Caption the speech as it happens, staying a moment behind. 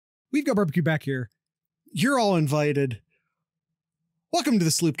We've got barbecue back here. You're all invited. Welcome to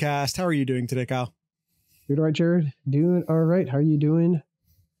the SlooPcast. How are you doing today, Kyle? Doing all right, Jared. Doing all right. How are you doing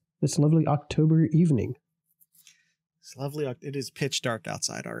this lovely October evening? It's lovely. It is pitch dark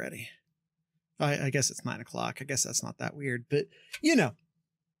outside already. I guess it's 9 o'clock. I guess that's not that weird, but you know,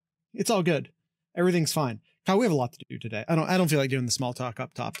 it's all good. Everything's fine. Kyle, we have a lot to do today. I don't feel like doing the small talk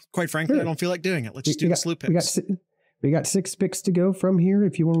up top. Quite frankly, sure. I don't feel like doing it. Let's just do the SlooPicks. We got 6 picks to go from here.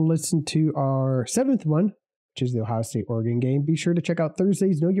 If you want to listen to our 7th one, which is the Ohio State-Oregon game, be sure to check out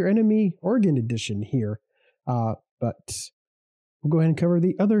Thursday's Know Your Enemy Oregon edition here. But we'll go ahead and cover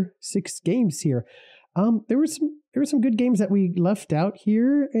the other 6 games here. There were some good games that we left out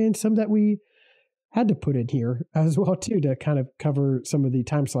here and some that we had to put in here as well too to kind of cover some of the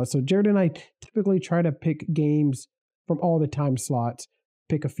time slots. So Jared and I typically try to pick games from all the time slots,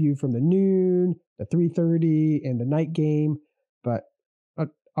 pick a few from the noon, the 3:30, and the night game. But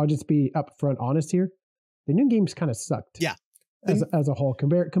I'll just be upfront honest here. The noon games kind of sucked. Yeah. As a whole,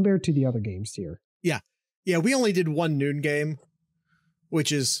 compared to the other games here. Yeah. Yeah. We only did one noon game,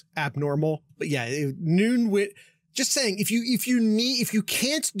 which is abnormal. But yeah, noon with just saying, if you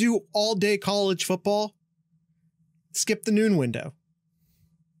can't do all day college football, skip the noon window.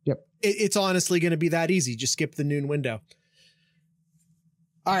 Yep. It's honestly going to be that easy. Just skip the noon window.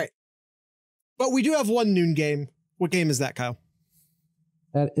 All right. But we do have one noon game. What game is that, Kyle?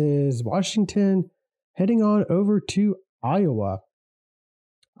 That is Washington heading on over to Iowa.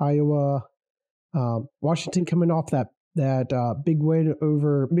 Washington coming off that big win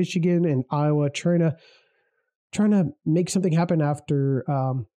over Michigan, and Iowa trying to make something happen after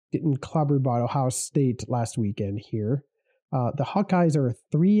getting clobbered by Ohio State last weekend here. The Hawkeyes are a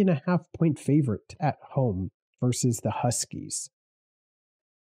 3.5 point favorite at home versus the Huskies.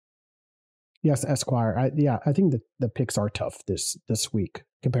 Yes, Esquire. I think the picks are tough this week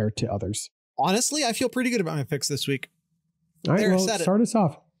compared to others. Honestly, I feel pretty good about my picks this week. All right, start us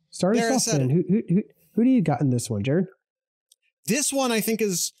off. Then. Who do you got in this one, Jared? This one I think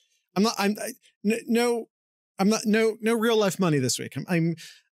is no real life money this week. I'm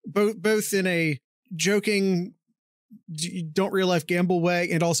both in a joking, don't real life gamble way,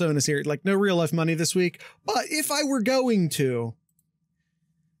 and also in a serious, like no real life money this week. But if I were going to,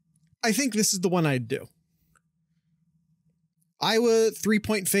 I think this is the one I'd do. Iowa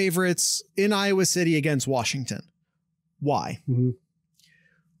 3-point favorites in Iowa City against Washington. Why? Mm-hmm.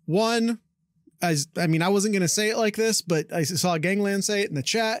 One, I wasn't going to say it like this, but I saw Gangland say it in the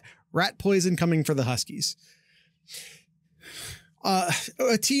chat. Rat poison coming for the Huskies. A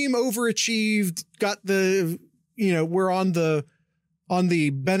team overachieved, we're on the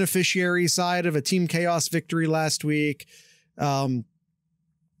beneficiary side of a team chaos victory last week.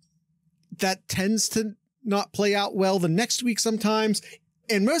 That tends to not play out well the next week sometimes.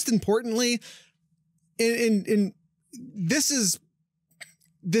 And most importantly, this is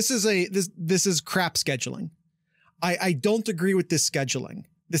crap scheduling. I don't agree with this scheduling.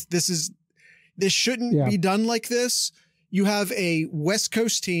 This shouldn't be done like this. You have a West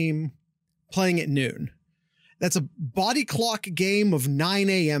Coast team playing at noon. That's a body clock game of 9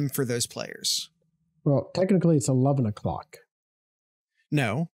 a.m. for those players. Well, technically it's 11 o'clock.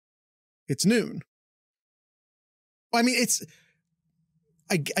 No, it's noon. I mean,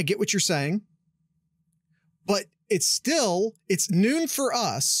 I get what you're saying, but it's noon for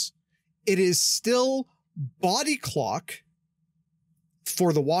us. It is still body clock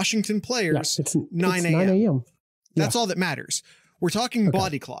for the Washington players. Yeah, it's 9 a.m. That's all that matters. We're talking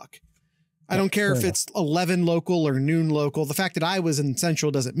body clock. I don't care if it's 11 local or noon local. The fact that I was in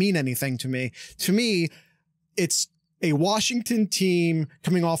Central doesn't mean anything to me. To me, it's a Washington team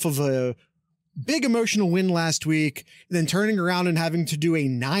coming off of a big emotional win last week, then turning around and having to do a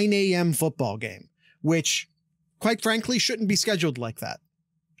 9 a.m. football game, which quite frankly shouldn't be scheduled like that.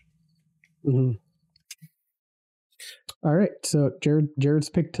 Mm-hmm. All right. So Jared's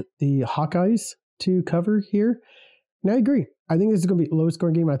picked the Hawkeyes to cover here. And I agree. I think this is going to be a low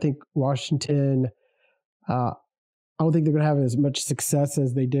scoring game. I think Washington, I don't think they're going to have as much success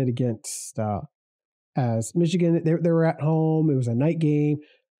as they did against as Michigan. They were at home. It was a night game,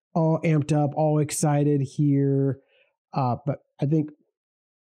 all amped up, all excited here. But I think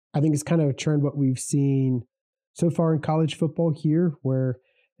it's kind of a trend what we've seen so far in college football here, where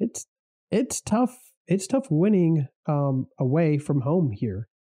it's tough. It's tough winning away from home here,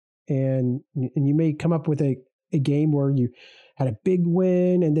 and you may come up with a game where you had a big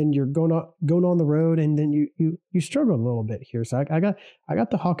win and then you're going on the road and then you struggle a little bit here. So I got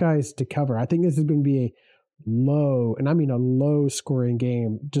the Hawkeyes to cover. I think this is going to be a low, and I mean a low scoring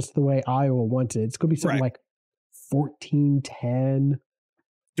game, just the way Iowa wants it. It's going to be something like 14-10,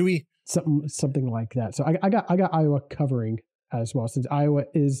 Do we? Something like that. So I got Iowa covering as well. Since Iowa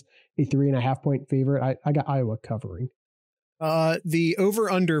is a 3.5 point favorite, I got Iowa covering. The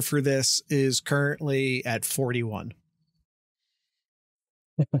over under for this is currently at 41.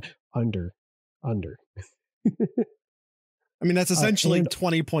 Under. I mean, that's essentially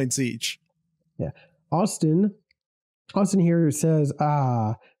 20 points each. Yeah. Austin here says,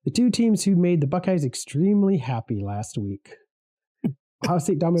 the two teams who made the Buckeyes extremely happy last week. Ohio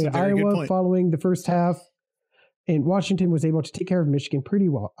State dominated Iowa following the first half, and Washington was able to take care of Michigan pretty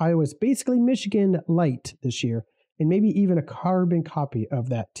well. Iowa's basically Michigan light this year, and maybe even a carbon copy of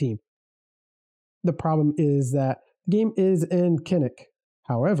that team. The problem is that the game is in Kinnick.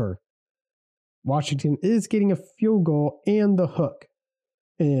 However, Washington is getting a field goal and the hook,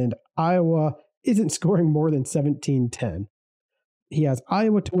 and Iowa isn't scoring more than 17-10. He has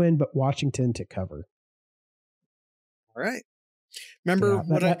Iowa to win, but Washington to cover. All right. Remember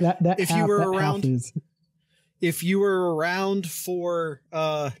if you were around for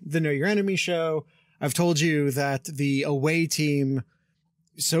the Know Your Enemy show, I've told you that the away team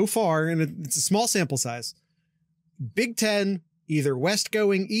so far, and it's a small sample size, Big Ten, either West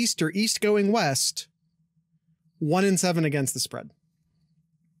going East or East going West, 1-7 against the spread.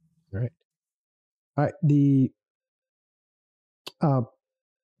 All right. The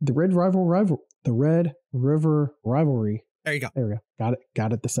Red River rivalry. There you go. There we go.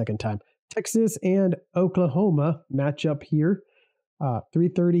 Got it the second time. Texas and Oklahoma match up here.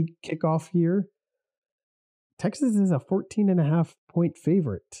 3:30 kickoff here. Texas is a 14.5 point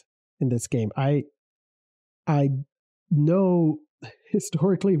favorite in this game. I know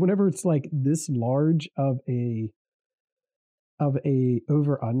historically, whenever it's like this large of a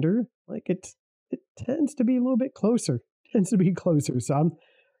over under, like it tends to be a little bit closer. So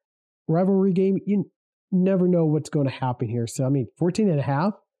rivalry game, you never know what's going to happen here. So I mean,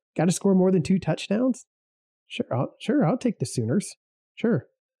 14.5, got to score more than 2 touchdowns. Sure, I'll take the Sooners. Sure.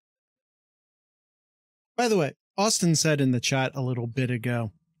 By the way, Austin said in the chat a little bit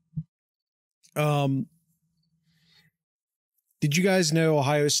ago, did you guys know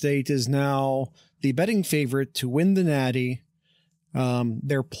Ohio State is now the betting favorite to win the Natty?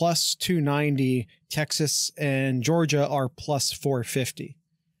 They're plus 290. Texas and Georgia are plus 450.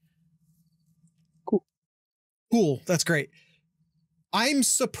 Cool. That's great. I'm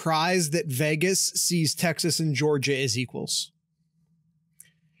surprised that Vegas sees Texas and Georgia as equals.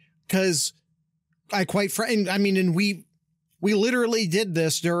 Because we literally did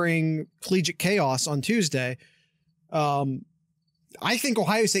this during Collegiate Chaos on Tuesday. I think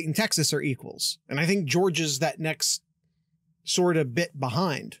Ohio State and Texas are equals. And I think Georgia's that next sort of bit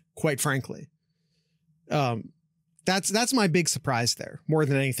behind, quite frankly. That's my big surprise there, more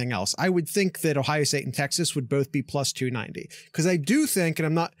than anything else. I would think that Ohio State and Texas would both be plus 290. Because I do think,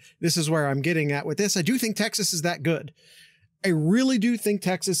 and this is where I'm getting at with this, I do think Texas is that good. I really do think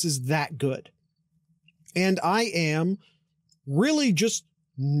Texas is that good. And I am really just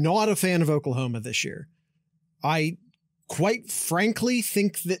not a fan of Oklahoma this year. I quite frankly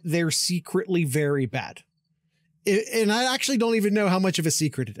think that they're secretly very bad. And I actually don't even know how much of a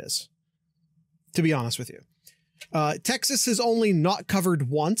secret it is, to be honest with you. Texas has only not covered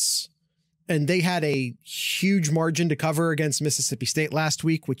once, and they had a huge margin to cover against Mississippi State last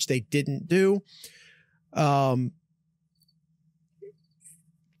week, which they didn't do.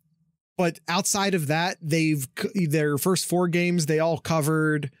 But outside of that, their first 4 games, they all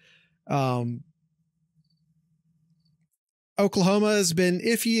covered. Oklahoma has been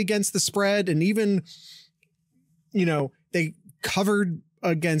iffy against the spread, and even, they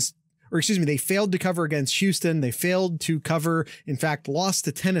failed to cover against Houston. They failed to cover, in fact, lost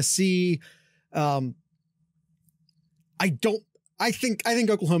to Tennessee. I think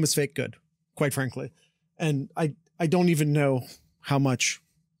Oklahoma's fake good, quite frankly. And I don't even know how much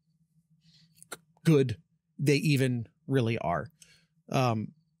good they even really are.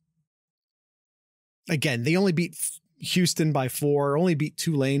 Again, they only beat Houston by 4, only beat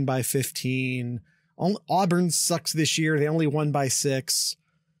Tulane by 15. Auburn sucks this year. They only won by 6.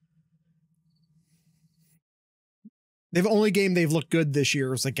 The only game they've looked good this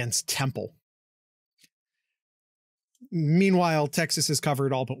year was against Temple. Meanwhile, Texas has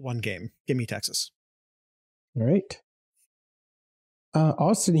covered all but 1 game. Give me Texas. All right.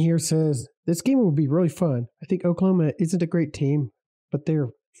 Austin here says, this game will be really fun. I think Oklahoma isn't a great team, but they're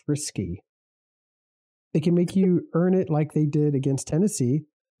frisky. They can make you earn it like they did against Tennessee.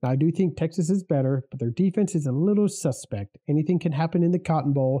 Now, I do think Texas is better, but their defense is a little suspect. Anything can happen in the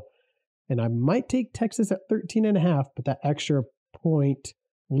Cotton Bowl. And I might take Texas at 13.5, but that extra point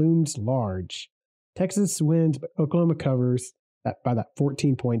looms large. Texas wins, but Oklahoma covers. by that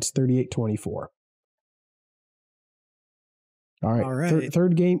 14 points, 38-24. All right. All right.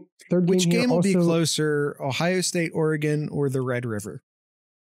 Third game. Which game will be also, closer, Ohio State, Oregon, or the Red River?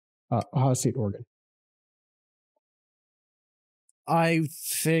 Ohio State, Oregon. I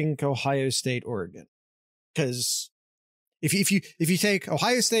think Ohio State, Oregon, because if you take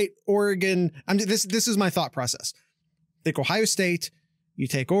Ohio State, Oregon, this is my thought process. Take Ohio State, you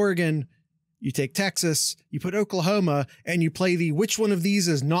take Oregon, you take Texas, you put Oklahoma, and you play the which one of these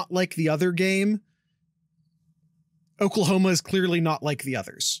is not like the other game. Oklahoma is clearly not like the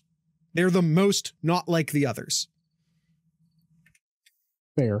others. They're the most not like the others.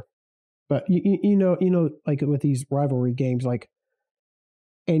 Fair. But you know, like with these rivalry games, like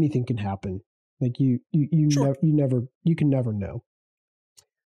anything can happen. Like you Sure. you can never know.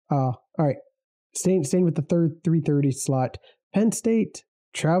 All right. Staying with the third 3:30 slot. Penn State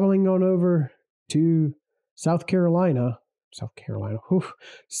traveling on over to South Carolina.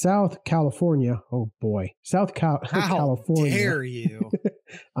 South California. Oh boy. California. How dare you?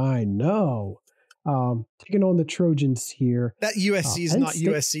 I know. Taking on the Trojans here. That USC is not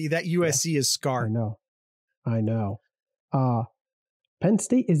USC. That USC is Scar. I know. Penn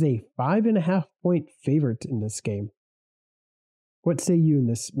State is a 5.5 point favorite in this game. What say you in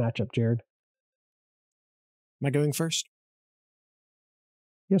this matchup, Jared? Am I going first?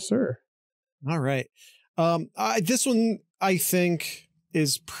 Yes, sir. All right. This one I think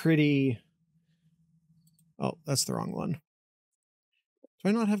is pretty. Oh, that's the wrong one. Do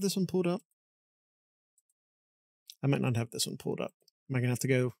I not have this one pulled up? I might not have this one pulled up. Am I going to have to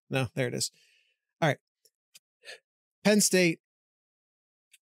go? No, there it is. All right. Penn State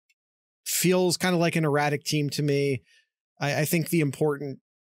feels kind of like an erratic team to me. I think the important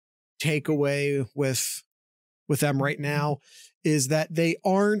takeaway with them right now is that they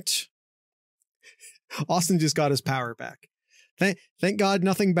aren't. Austin just got his power back. Thank God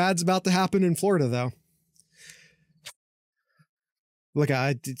nothing bad's about to happen in Florida, though. Look,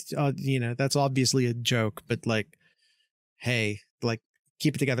 that's obviously a joke, but like, hey, like,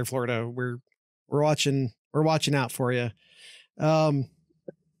 keep it together, Florida. We're watching out for you.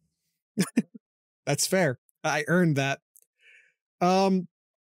 That's fair. I earned that. Penn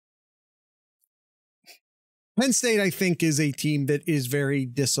State, I think, is a team that is very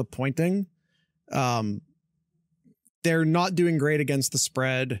disappointing. They're not doing great against the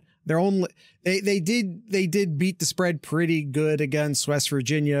spread. They did beat the spread pretty good against West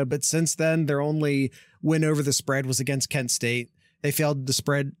Virginia, but since then their only win over the spread was against Kent State. They failed the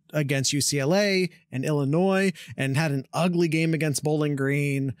spread against UCLA and Illinois and had an ugly game against Bowling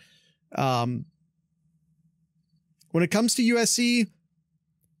Green. When it comes to USC,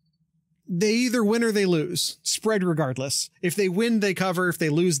 they either win or they lose, spread regardless. If they win, they cover. If they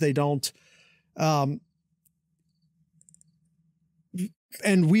lose, they don't.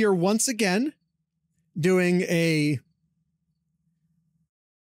 And we are once again doing a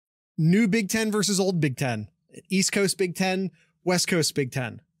new Big Ten versus old Big Ten, East Coast Big Ten, West Coast Big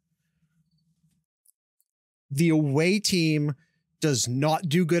Ten. The away team does not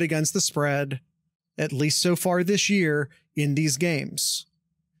do good against the spread, at least so far this year in these games.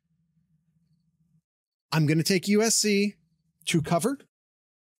 I'm going to take USC to cover,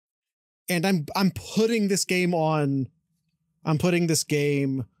 and I'm putting this game on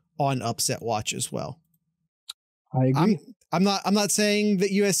upset watch as well. I agree. I'm not saying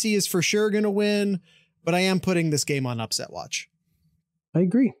that USC is for sure going to win, but I am putting this game on upset watch. I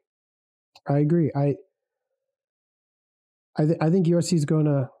agree. I think USC is going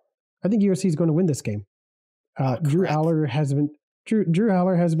to win this game. Drew Aller has been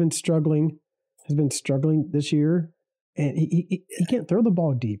struggling this year, and he can't throw the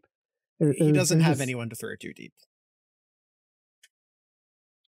ball deep. He doesn't have anyone to throw too deep.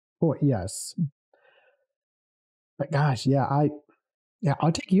 Oh, yes. But gosh,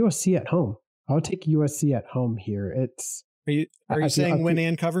 I'll take USC at home. I'll take USC at home here. Are you saying win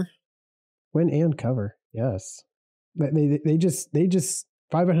and cover? Win and cover, yes. They just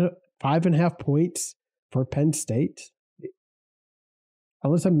 5.5 points for Penn State.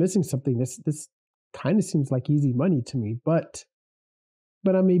 Unless I'm missing something, this kind of seems like easy money to me, but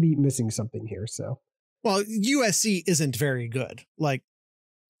I may be missing something here. So, well, USC isn't very good. Like,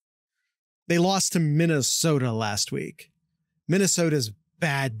 they lost to Minnesota last week. Minnesota's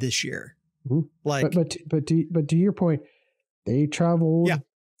bad this year. Mm-hmm. Like, but to your point, they traveled. Yeah.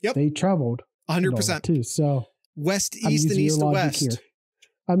 Yep. They traveled 100% too. So west, east, and east to west. Here.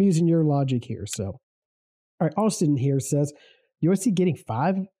 I'm using your logic here. So, all right. Austin here says USC getting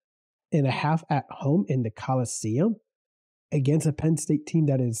 5.5 at home in the Coliseum against a Penn State team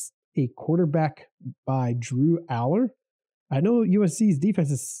that is a quarterback by Drew Aller. I know USC's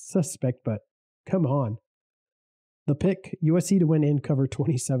defense is suspect, but come on. The pick, USC to win and cover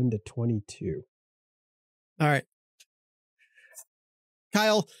 27-22. All right.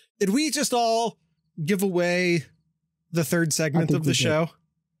 Kyle, did we just all give away the third segment of the show?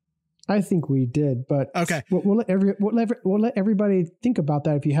 I think we did, but okay. We'll let everybody think about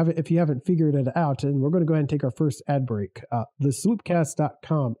that if you haven't figured it out. And we're going to go ahead and take our first ad break.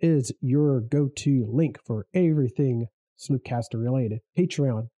 TheSloopcast.com is your go-to link for everything Sloopcaster related.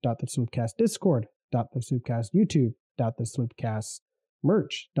 Patreon.thesloopcast, Discord.thesloopcast, YouTube.thesloopcast,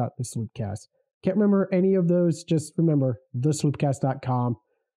 merch.thesloopcast. Can't remember any of those. Just remember thesloopcast.com.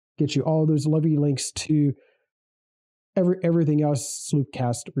 Get you all those lovely links to everything else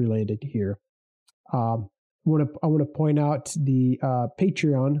Sloopcast related here. I want to point out the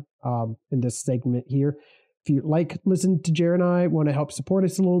Patreon in this segment here. If you listen to Jared and I, want to help support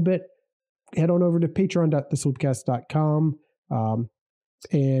us a little bit, head on over to patreon.thesloopcast.com.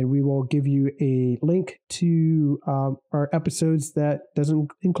 And we will give you a link to our episodes that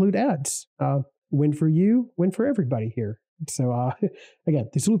doesn't include ads. Win for you, win for everybody here. So again,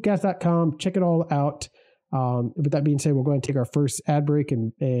 thesloopcast.com, check it all out. With that being said, we'll go ahead and take our first ad break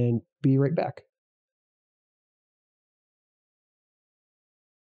and be right back.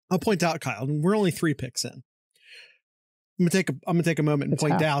 I'll point out, Kyle, we're only 3 picks in. I'm gonna take a moment and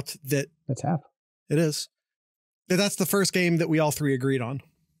point out that that's half. It is. That's the first game that we all 3 agreed on.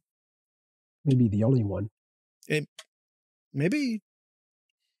 Maybe the only one. Maybe.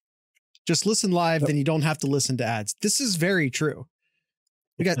 Just listen live, then you don't have to listen to ads. This is very true.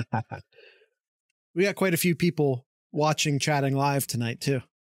 We got quite a few people watching, chatting live tonight too.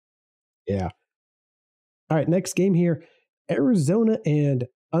 Yeah. All right, next game here, Arizona and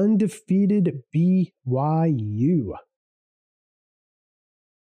undefeated BYU.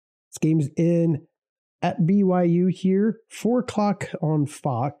 This game's in at BYU here, 4:00 on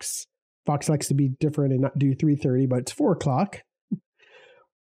Fox. Fox likes to be different and not do 3:30, but it's 4:00.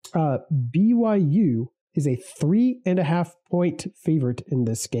 BYU is a 3.5 point favorite in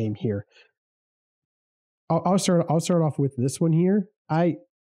this game here. I'll start off with this one here.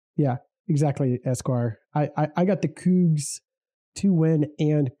 Yeah, exactly, Esquire. I got the Cougs to win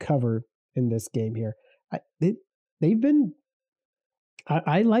and cover in this game here. I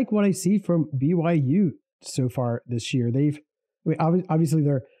like what I see from BYU so far this year. Obviously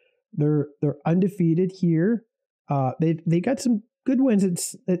they're undefeated here. They got some good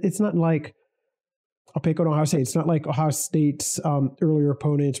wins. It's not like, I'll pick on Ohio State. It's not like Ohio State's earlier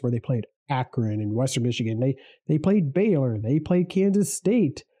opponents where they played Akron and Western Michigan. They played Baylor. They played Kansas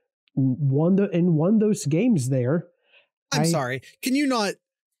State. Won those games there. I'm sorry. Can you not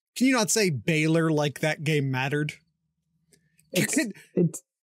say Baylor like that game mattered?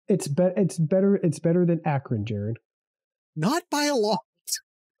 It's better than Akron, Jared. Not by a lot.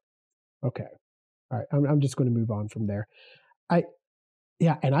 Okay. All right. I'm just going to move on from there. I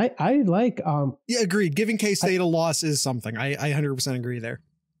like agreed. Giving K-State a loss is something. I 100% agree there.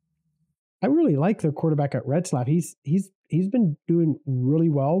 I really like their quarterback at Retzlaff. He's been doing really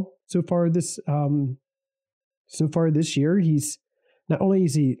well so far this year. He's not only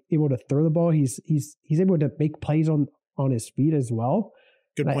is he able to throw the ball, he's able to make plays on his feet as well.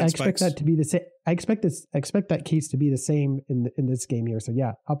 Good point, I expect Spikes. that to be the same. I expect that case to be the same in this game here. So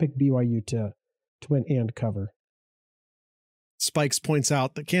yeah, I'll pick BYU to win and cover. Spikes points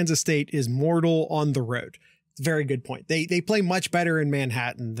out that Kansas State is mortal on the road. It's a very good point. They play much better in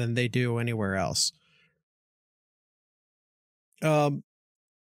Manhattan than they do anywhere else. Right,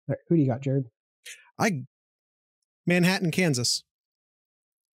 who do you got, Jared? Manhattan, Kansas.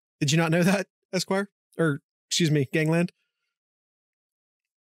 Did you not know that, Esquire? Or, excuse me, Gangland?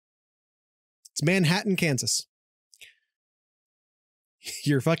 It's Manhattan, Kansas.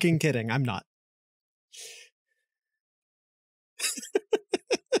 You're fucking kidding. I'm not.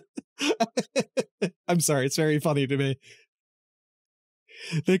 I'm sorry. It's very funny to me.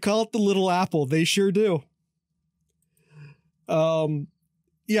 They call it the Little Apple. They sure do.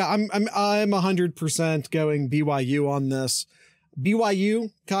 Yeah, I'm 100% going BYU on this.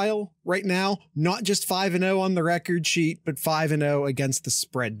 BYU, Kyle, right now, not just 5-0 on the record sheet, but 5-0 against the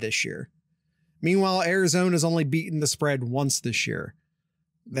spread this year. Meanwhile, Arizona's only beaten the spread once this year.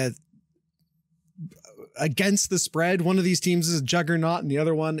 That against the spread, one of these teams is a juggernaut and the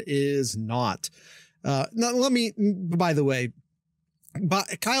other one is not. Now, by the way,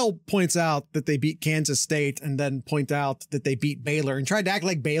 Kyle points out that they beat Kansas State and then point out that they beat Baylor and tried to act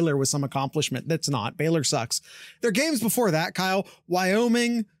like Baylor was some accomplishment. That's not. Baylor sucks. Their games before that, Kyle,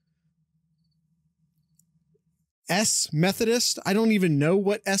 Wyoming, S Methodist. I don't even know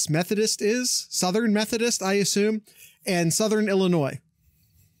what S Methodist is. Southern Methodist, I assume. and Southern Illinois.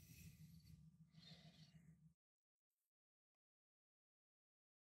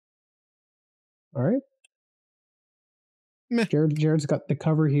 All right. Meh. Jared's got the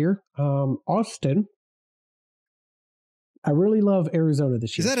cover here. Austin. I really love Arizona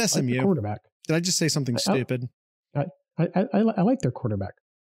this year. Is that SMU? Like quarterback. Did I just say something stupid? I like their quarterback.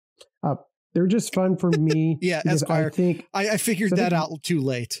 They're just fun for me. Yeah, Esquire. I figured that out too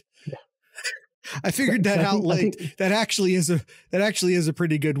late. Yeah. I figured that out late. That actually is a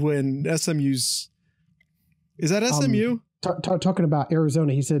pretty good win. Is that SMU? Talking about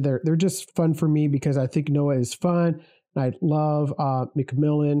Arizona, he said they're just fun for me because I think Noah is fun. I love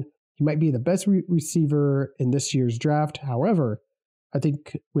McMillan. He might be the best receiver in this year's draft. However, I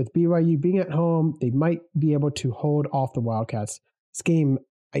think with BYU being at home, they might be able to hold off the Wildcats. This game,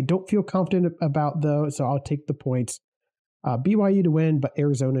 I don't feel confident about, though, so I'll take the points. BYU to win, but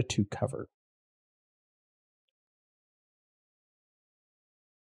Arizona to cover.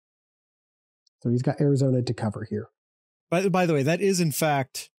 So he's got Arizona to cover here. By the way, that is, in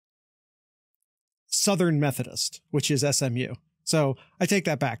fact, Southern Methodist, which is SMU. So I take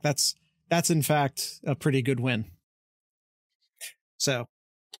that back. That's in fact a pretty good win. So,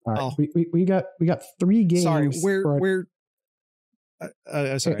 all right, we got 3 games. Sorry, sorry,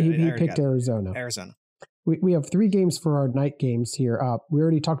 he picked Arizona. We have 3 games for our night games here. We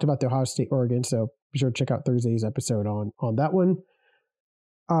already talked about the Ohio State Oregon, so be sure to check out Thursday's episode on that one.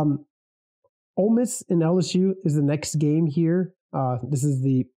 Ole Miss and LSU is the next game here. This is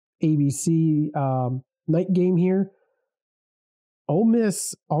the ABC night game here. Ole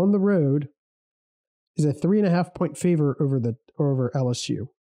Miss on the road is a 3.5 point favor over LSU.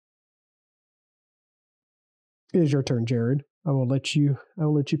 It is your turn, Jared. I will let you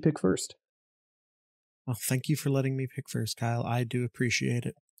pick first. Well, thank you for letting me pick first, Kyle. I do appreciate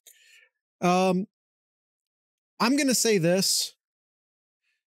it. I'm going to say this.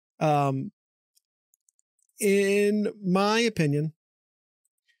 In my opinion,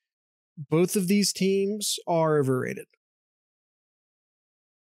 both of these teams are overrated.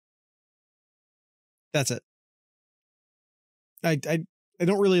 That's it. I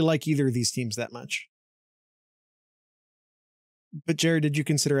don't really like either of these teams that much. But Jared, did you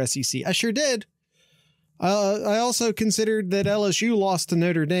consider SEC? I sure did. I also considered that LSU lost to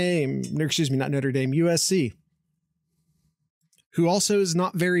Notre Dame. Excuse me, not Notre Dame, USC, who also is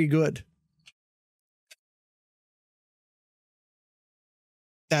not very good.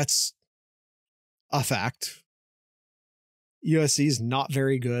 That's a fact. USC is not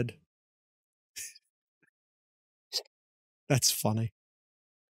very good. That's funny.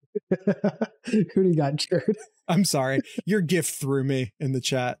 Who do you got, Jared? I'm sorry. Your gift threw me in the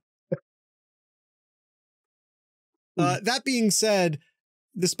chat. That being said,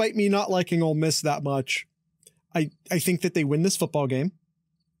 despite me not liking Ole Miss that much, I think that they win this football game.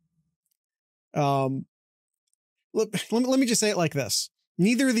 Let me just say it like this.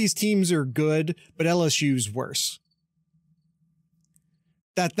 Neither of these teams are good, but LSU's worse.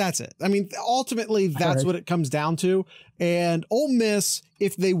 That's it. I mean, ultimately, that's what it comes down to. And Ole Miss,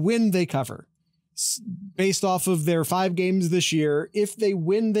 if they win, they cover. Based off of their 5 games this year, if they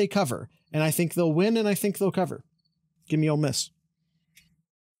win, they cover. And I think they'll win, and I think they'll cover. Give me Ole Miss.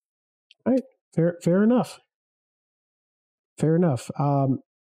 All right. Fair enough. Fair enough. I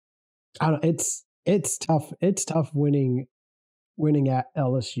don't, it's tough. It's tough winning at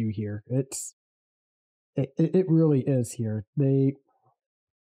LSU here. It really is here.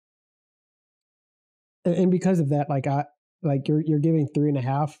 And because of that, you're giving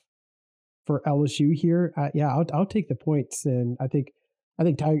 3.5 for LSU here. I'll take the points, and I think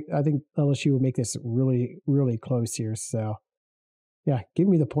LSU will make this really, really close here. So, yeah, give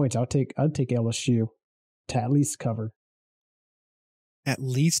me the points. I'll take LSU to at least cover. At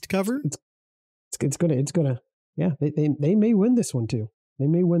least cover? It's gonna. Yeah, they may win this one too. They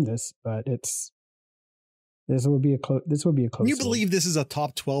may win this, but this will be a close. Can you believe this is a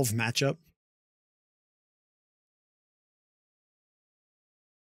top 12 matchup?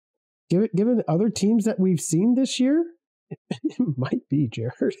 Given other teams that we've seen this year, it might be,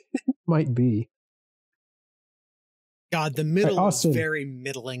 Jared. It might be. God, the middle is very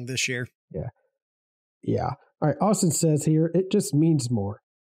middling this year. Yeah. All right, Austin says here, it just means more.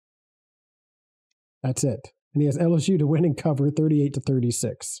 That's it. And he has LSU to win and cover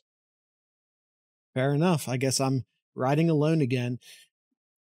 38-36. Fair enough. I guess I'm riding alone again.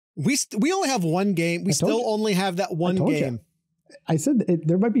 We only have one game. We still only have that one game. I said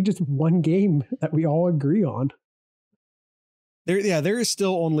there might be just one game that we all agree on. There is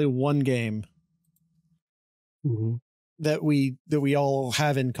still only one game. Mm-hmm. that we all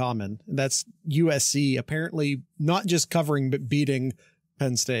have in common. That's USC apparently not just covering, but beating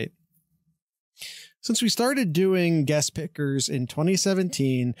Penn State. Since we started doing guest pickers in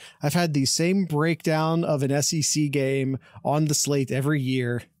 2017, I've had the same breakdown of an SEC game on the slate every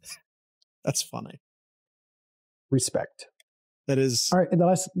year. That's funny. Respect. That is. All right. And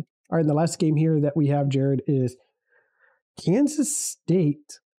the last game here that we have, Jared, is Kansas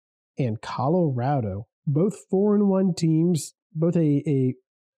State and Colorado, both 4-1 teams, both a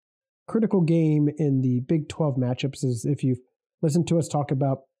critical game in the Big 12 matchups. As if you've listened to us talk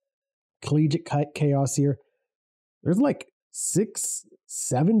about collegiate chaos here, there's like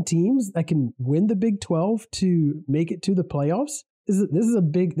 6-7 teams that can win the Big 12 to make it to the playoffs. This is a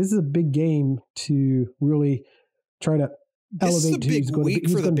big game to really try to elevate. This is a big week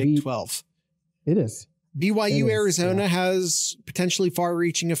for the Big 12. It is. BYU Arizona has potentially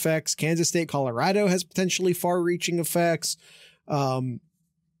far-reaching effects. Kansas State Colorado has potentially far-reaching effects.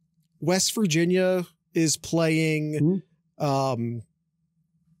 West Virginia is playing. Oh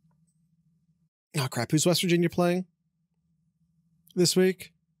crap! Who's West Virginia playing this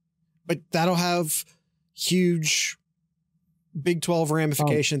week? But that'll have huge Big 12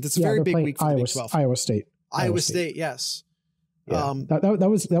 ramifications. It's a very big week for the Big 12. Iowa State. Iowa State, yes. Yeah.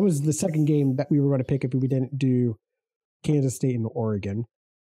 That was the second game that we were going to pick if we didn't do Kansas State and Oregon.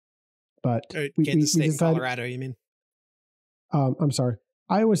 But Kansas State and Colorado, you mean? I'm sorry.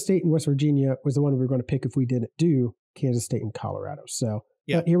 Iowa State and West Virginia was the one we were going to pick if we didn't do Kansas State and Colorado. So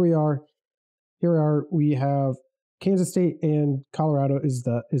here we are. We have Kansas State and Colorado is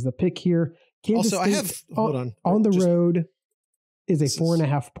the pick here. Kansas also, State I have hold on the road is a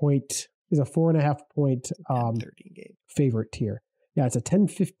 4.5 point. Is a 4.5 point 30 game favorite here. Yeah, it's a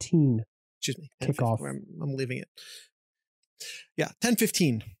 10-15 kickoff. I'm leaving it. Yeah,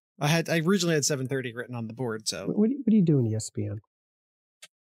 10-15. I originally had 7:30 written on the board. So what are you doing, ESPN?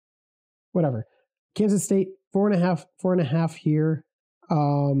 Whatever. Kansas State 4.5 here.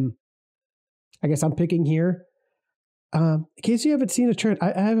 I guess I'm picking here. In case you haven't seen a trend,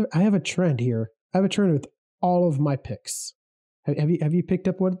 I have a trend here. I have a trend with all of my picks. Have you picked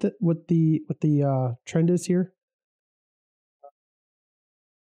up what the trend is here?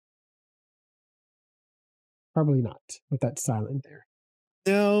 Probably not with that silent there.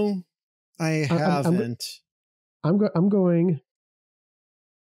 No, I haven't. I'm going.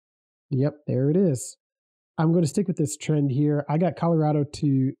 Yep, there it is. I'm going to stick with this trend here. I got Colorado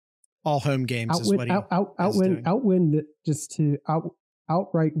to all home games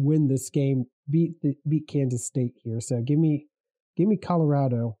outright win this game, beat Kansas State here. So give me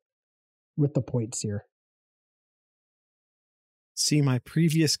Colorado with the points here. See my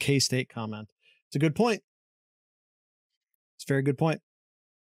previous K-State comment. It's a good point. It's a very good point.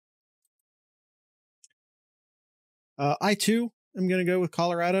 I too am going to go with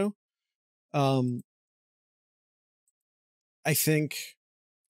Colorado. I think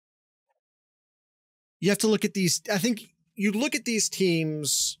you have to look at these. I think you look at these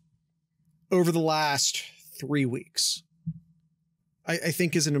teams over the last 3 weeks. I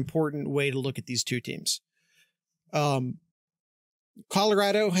think is an important way to look at these two teams.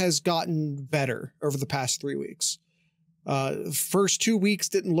 Colorado has gotten better over the past 3 weeks. First 2 weeks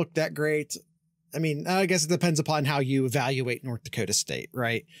didn't look that great. I mean, I guess it depends upon how you evaluate North Dakota State,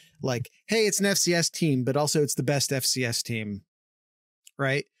 right? Like, hey, it's an FCS team, but also it's the best FCS team,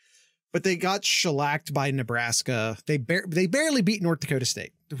 right? But they got shellacked by Nebraska. They barely beat North Dakota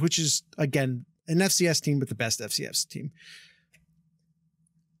State, which is, again, an FCS team, but the best FCS team.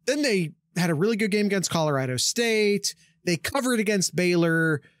 Then they had a really good game against Colorado State. They covered against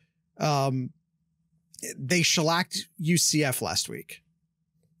Baylor. They shellacked UCF last week.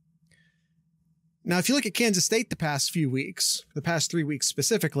 Now, if you look at Kansas State the past 3 weeks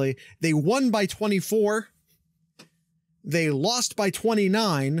specifically, they won by 24. They lost by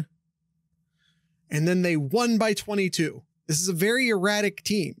 29. And then they won by 22. This is a very erratic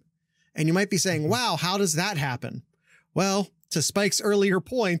team. And you might be saying, wow, how does that happen? Well, to Spike's earlier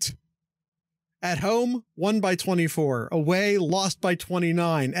point, at home, won by 24. Away, lost by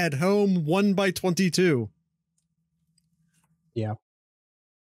 29. At home, won by 22. Yeah.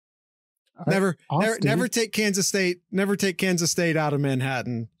 Never take Kansas State. Never take Kansas State out of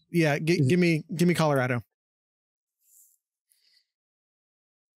Manhattan. Yeah, give me Colorado.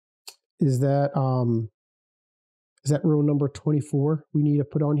 Is that rule number 24 we need to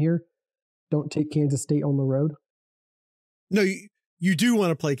put on here? Don't take Kansas State on the road. No, you do want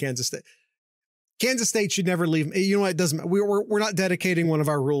to play Kansas State. Kansas State should never leave. You know what? It doesn't. We're not dedicating one of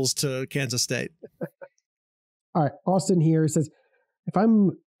our rules to Kansas State. All right, Austin here says, if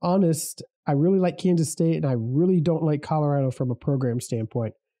I'm honest, I really like Kansas State, and I really don't like Colorado from a program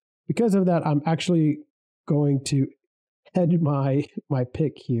standpoint. Because of that, I'm actually going to head my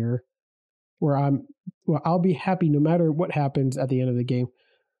pick here, where I'll be happy no matter what happens at the end of the game.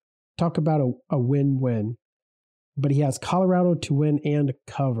 Talk about a win-win. But he has Colorado to win and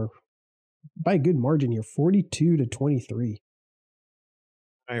cover by a good margin here, 42-23.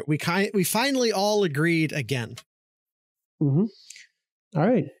 All right, we finally all agreed again. Mm-hmm. All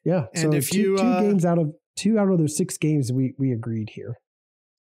right, yeah. And so if two games out of those 6 games, we agreed here.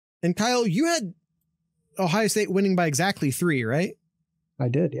 And Kyle, you had Ohio State winning by exactly 3, right? I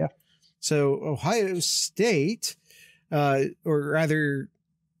did, yeah. So Ohio State, or rather,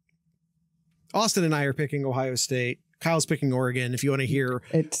 Austin and I are picking Ohio State. Kyle's picking Oregon. If you want to hear,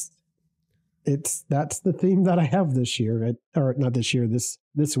 that's the theme that I have this year, or not this year,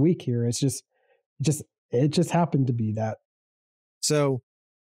 this week here. It just happened to be that. So,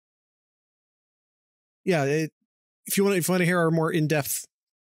 yeah, if you want to hear our more in-depth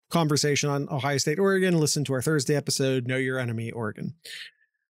conversation on Ohio State, Oregon, listen to our Thursday episode, Know Your Enemy, Oregon.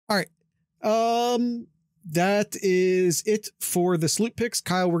 All right. That is it for the SlooPicks.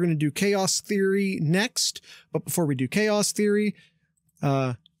 Kyle, we're going to do Chaos Theory next. But before we do Chaos Theory,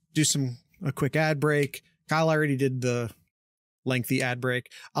 do a quick ad break. Kyle already did the lengthy ad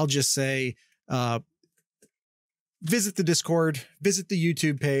break. I'll just say, visit the Discord, visit the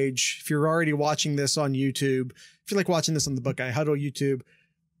YouTube page. If you're already watching this on YouTube, if you like watching this on the Buckeye Huddle YouTube,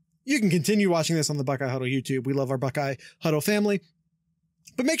 you can continue watching this on the Buckeye Huddle YouTube. We love our Buckeye Huddle family.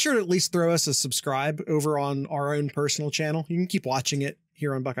 But make sure to at least throw us a subscribe over on our own personal channel. You can keep watching it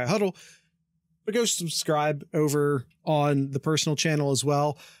here on Buckeye Huddle, but go subscribe over on the personal channel as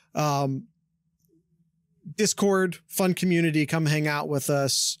well. Discord, fun community, come hang out with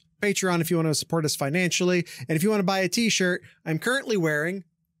us. Patreon if you want to support us financially. And if you want to buy a t-shirt, I'm currently wearing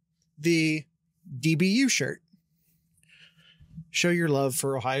the DBU shirt. Show your love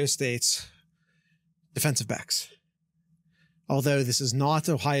for Ohio State's defensive backs. Although this is not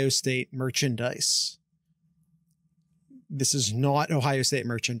Ohio State merchandise. This is not Ohio State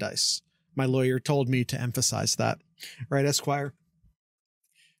merchandise. My lawyer told me to emphasize that. Right, Esquire?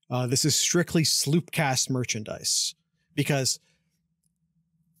 This is strictly SlooPcast merchandise because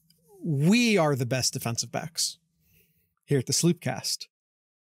we are the best defensive backs here at the SlooPcast.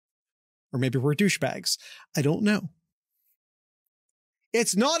 Or maybe we're douchebags. I don't know.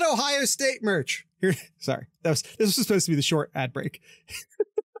 It's not Ohio State merch. Here, sorry, this was supposed to be the short ad break.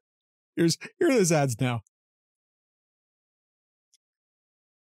 Here are those ads now.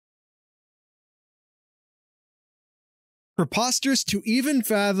 Preposterous to even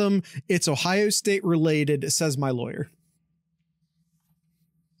fathom it's Ohio State related, says my lawyer.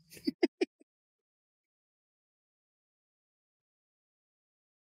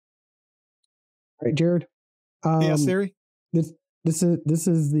 All right, Jared. Chaos Theory? This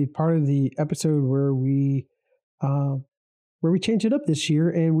is the part of the episode where we change it up this year,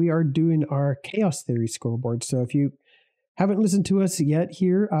 and we are doing our Chaos Theory scoreboard. So if you haven't listened to us yet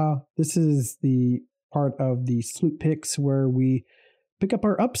here, this is the part of the SlooPicks where we pick up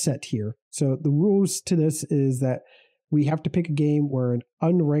our upset here. So the rules to this is that we have to pick a game where an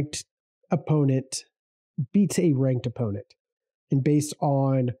unranked opponent beats a ranked opponent, and based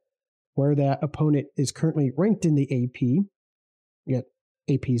on where that opponent is currently ranked in the AP. Yet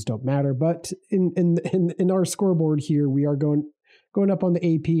APs don't matter, but in our scoreboard here, we are going up on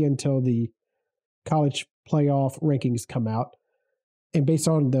the AP until the college playoff rankings come out, and based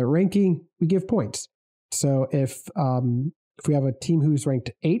on the ranking, we give points. So if we have a team who's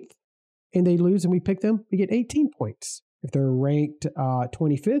ranked 8th and they lose and we pick them, we get 18 points. If they're ranked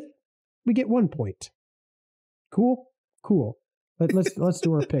 25th, we get 1 point. Cool. Let's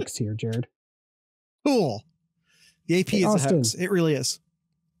do our picks here, Jared. Cool. The AP is Austin. A hoax. It really is.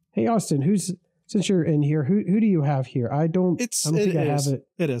 Hey, Austin, since you're in here, who do you have here? I don't think I have it.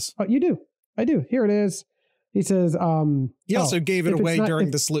 It is. Oh, you do. I do. Here it is. He says, he also gave it away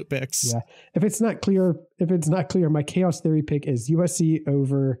during the SlooPicks. Yeah. If it's not clear, my Chaos Theory pick is USC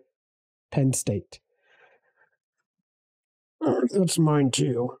over Penn State. That's mine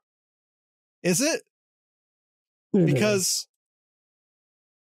too. Is it? Because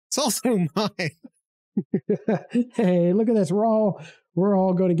it's also mine. Hey, look at this. We're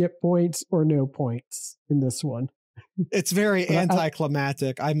all going to get points or no points in this one. It's very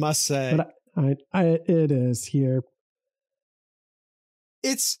anticlimactic, I must say. But it is here.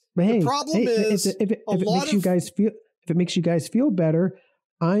 The problem is if it makes you guys feel better,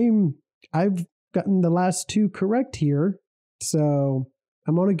 I've gotten the last 2 correct here, so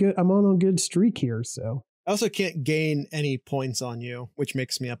I'm on a good streak here. So I also can't gain any points on you, which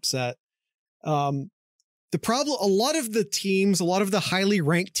makes me upset. The problem, a lot of the highly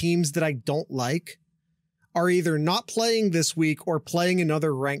ranked teams that I don't like are either not playing this week or playing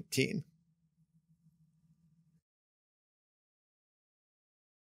another ranked team.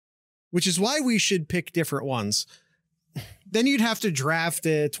 Which is why we should pick different ones. Then you'd have to draft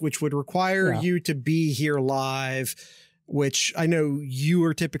it, which would require you to be here live, which I know you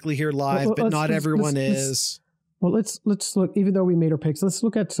are typically here live, but not everyone is. Well, let's look, even though we made our picks, let's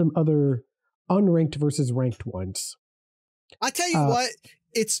look at some other unranked versus ranked ones. I tell you what,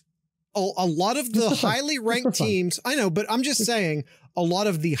 it's a lot of the highly ranked teams. I know, but I'm just saying a lot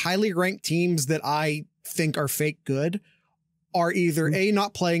of the highly ranked teams that I think are fake good are either A,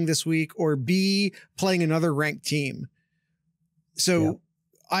 not playing this week, or B, playing another ranked team. So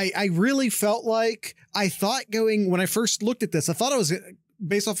I really felt like when I first looked at this, I thought it was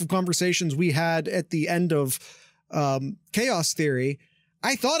based off of conversations we had at the end of Chaos Theory.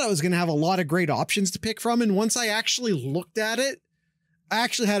 I thought I was going to have a lot of great options to pick from. And once I actually looked at it, I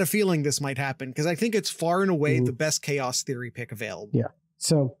actually had a feeling this might happen because I think it's far and away the best Chaos Theory pick available. Yeah.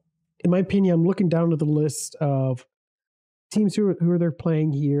 So in my opinion, I'm looking down to the list of teams who are they're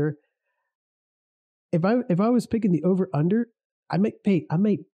playing here. If I was picking the over under, I might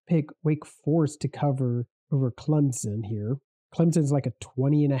pick Wake Forest to cover over Clemson here. Clemson's like a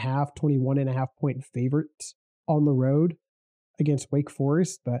 21.5 point favorite on the road against Wake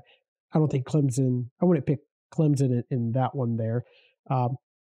Forest, but I don't think I wouldn't pick Clemson in that one there. I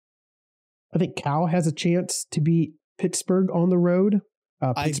think Cal has a chance to beat Pittsburgh on the road.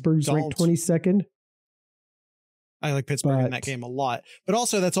 Pittsburgh's ranked 22nd. I like Pittsburgh in that game a lot, but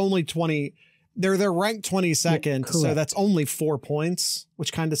also that's only 20. They're ranked 22nd, so that's only 4 points,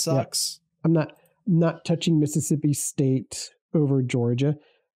 which kind of sucks. Yeah. I'm not touching Mississippi State over Georgia.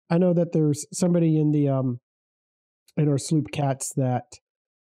 I know that there's somebody in the in our SlooPicks that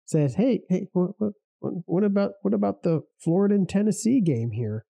says, "Hey, what about the Florida and Tennessee game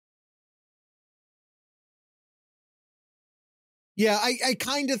here?" Yeah, I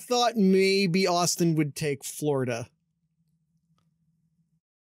kind of thought maybe Austin would take Florida.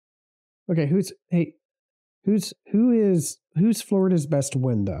 Okay, who's Florida's best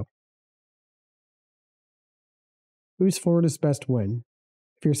win though? Who's Florida's best win?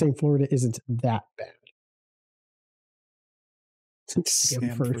 If you're saying Florida isn't that bad.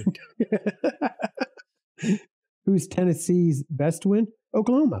 Stanford. Who's Tennessee's best win?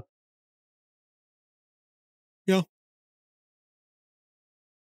 Oklahoma. Yeah.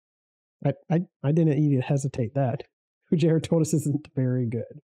 I didn't even hesitate that. Who Jared told us isn't very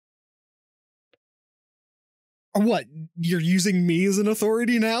good. Or what? You're using me as an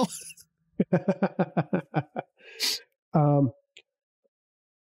authority now?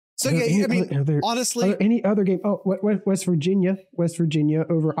 So yeah, I mean, honestly, any other game? Oh, West Virginia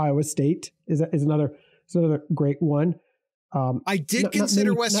over Iowa State is another great one. I did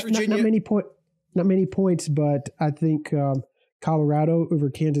consider West Virginia. Not many points, but I think Colorado over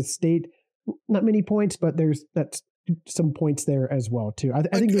Kansas State. Not many points, but that's some points there as well too. I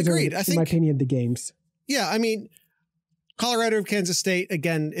think those agreed. are, in my opinion, the games. Yeah, I mean, Colorado over Kansas State.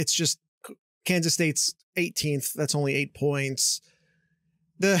 Again, it's just Kansas State's 18th. That's only 8 points.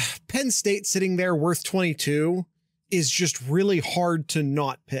 The Penn State sitting there worth 22 is just really hard to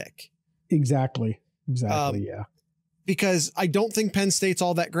not pick. Exactly. Yeah. Because I don't think Penn State's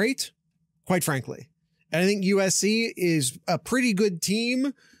all that great, quite frankly. And I think USC is a pretty good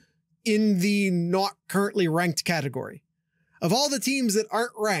team in the not currently ranked category. Of all the teams that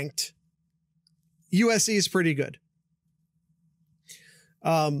aren't ranked, USC is pretty good.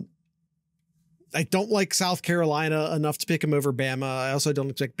 I don't like South Carolina enough to pick them over Bama. I also don't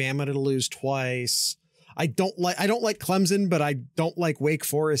expect Bama to lose twice. I don't like Clemson, but I don't like Wake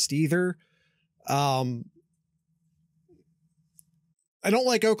Forest either. I don't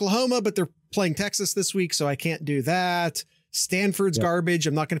like Oklahoma, but they're playing Texas this week, so I can't do that. Stanford's garbage.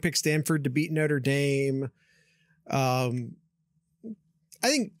 I'm not going to pick Stanford to beat Notre Dame. I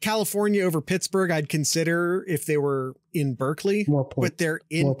think California over Pittsburgh I'd consider if they were in Berkeley, but they're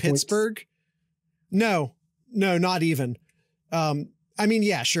in Pittsburgh. Points. No, not even. I mean,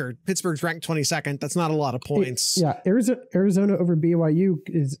 yeah, sure. Pittsburgh's ranked 22nd. That's not a lot of points. Yeah. Arizona over BYU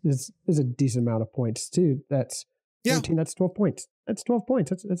is a decent amount of points too. That's 14. That's 12 points. That's 12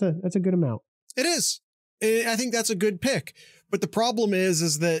 points. That's a good amount. It is. I think that's a good pick. But the problem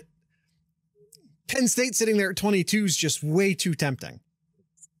is that Penn State sitting there at 22 is just way too tempting.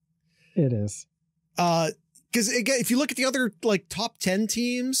 It is. Because again, if you look at the other like top 10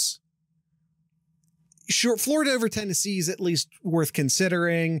 teams, sure, Florida over Tennessee is at least worth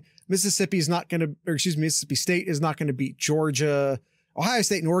considering. Mississippi State is not going to beat Georgia. Ohio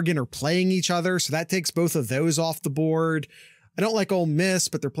State and Oregon are playing each other, so that takes both of those off the board. I don't like Ole Miss,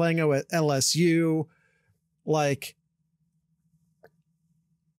 but they're playing at LSU. Like,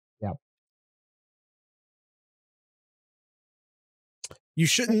 yeah, you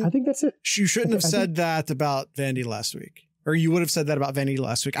shouldn't. I think that's it. You shouldn't have said that about Vandy last week, or you would have said that about Vandy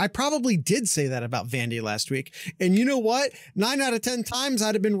last week. I probably did say that about Vandy last week, and you know what? 9 out of 10 times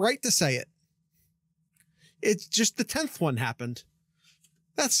I'd have been right to say it. It's just the 10th one happened.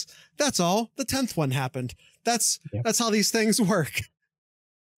 That's all. The 10th one happened. That's how these things work.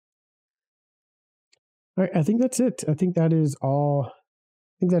 All right, I think that's it. I think that is all. I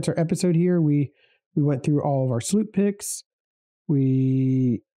think that's our episode here. We went through all of our sloop picks.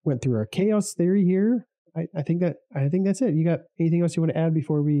 We went through our chaos theory here. I think that's it. You got anything else you want to add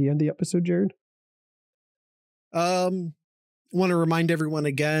before we end the episode, Jared? Want to remind everyone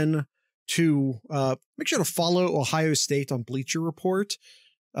again to make sure to follow Ohio State on Bleacher Report.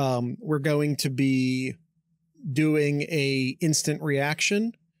 We're going to be doing a instant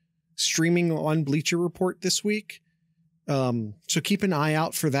reaction streaming on Bleacher Report this week. So keep an eye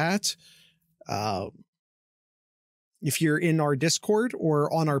out for that. If you're in our Discord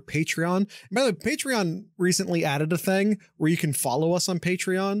or on our Patreon. By the way, Patreon recently added a thing where you can follow us on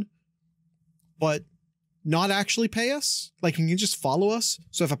Patreon, but not actually pay us. Like, you can just follow us.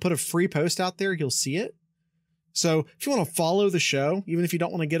 So if I put a free post out there, you'll see it. So if you want to follow the show, even if you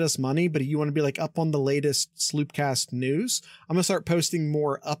don't want to get us money, but you want to be like up on the latest SlooPcast news, I'm going to start posting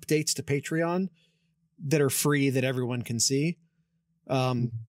more updates to Patreon that are free that everyone can see.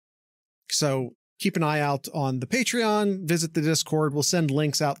 So keep an eye out on the Patreon, visit the Discord. We'll send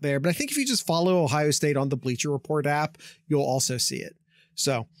links out there. But I think if you just follow Ohio State on the Bleacher Report app, you'll also see it.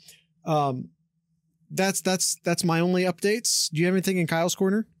 So that's my only updates. Do you have anything in Kyle's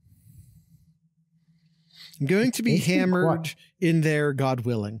corner? I'm going to be hammered in there, God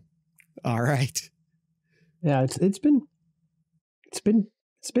willing. All right. Yeah, it's been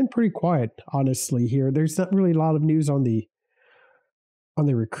pretty quiet, honestly, here. There's not really a lot of news on the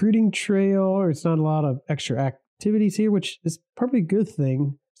recruiting trail, or it's not a lot of extra activities here, which is probably a good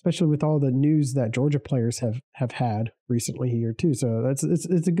thing, especially with all the news that Georgia players have had recently here too. So it's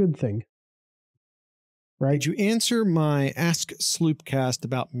a good thing. Right? Did you answer my Ask Sloopcast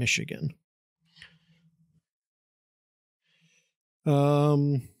about Michigan?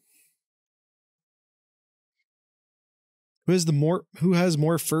 Who has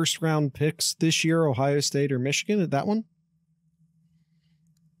more first round picks this year, Ohio State or Michigan? That one?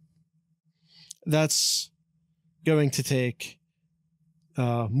 That's going to take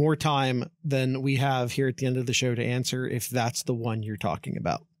more time than we have here at the end of the show to answer, if that's the one you're talking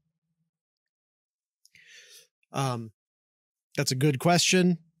about. That's a good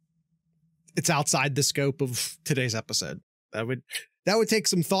question. It's outside the scope of today's episode. That would take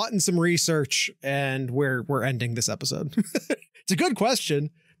some thought and some research, and we're ending this episode. It's a good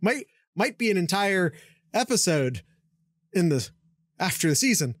question. Might be an entire episode after the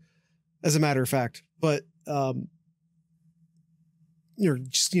season, as a matter of fact. But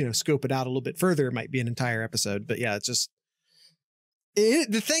scope it out a little bit further. It might be an entire episode. But yeah,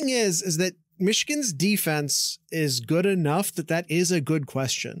 the thing is that Michigan's defense is good enough that is a good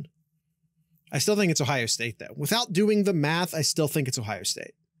question. I still think it's Ohio State, though. Without doing the math, I still think it's Ohio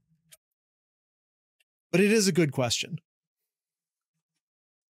State. But it is a good question.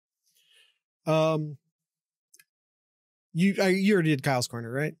 You already did Kyle's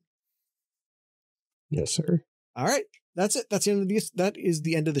corner, right? Yes, sir. All right. That's it. That's the end of that is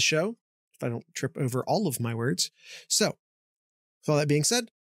the end of the show, if I don't trip over all of my words. So, with all that being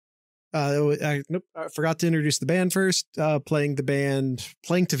said, I forgot to introduce the band first. Playing to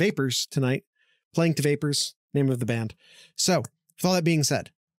Vapors tonight. Playing to Vapors, name of the band. So, with all that being said,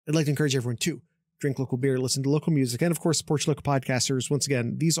 I'd like to encourage everyone to drink local beer, listen to local music, and of course, support your local podcasters. Once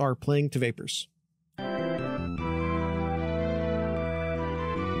again, these are Playing to Vapors.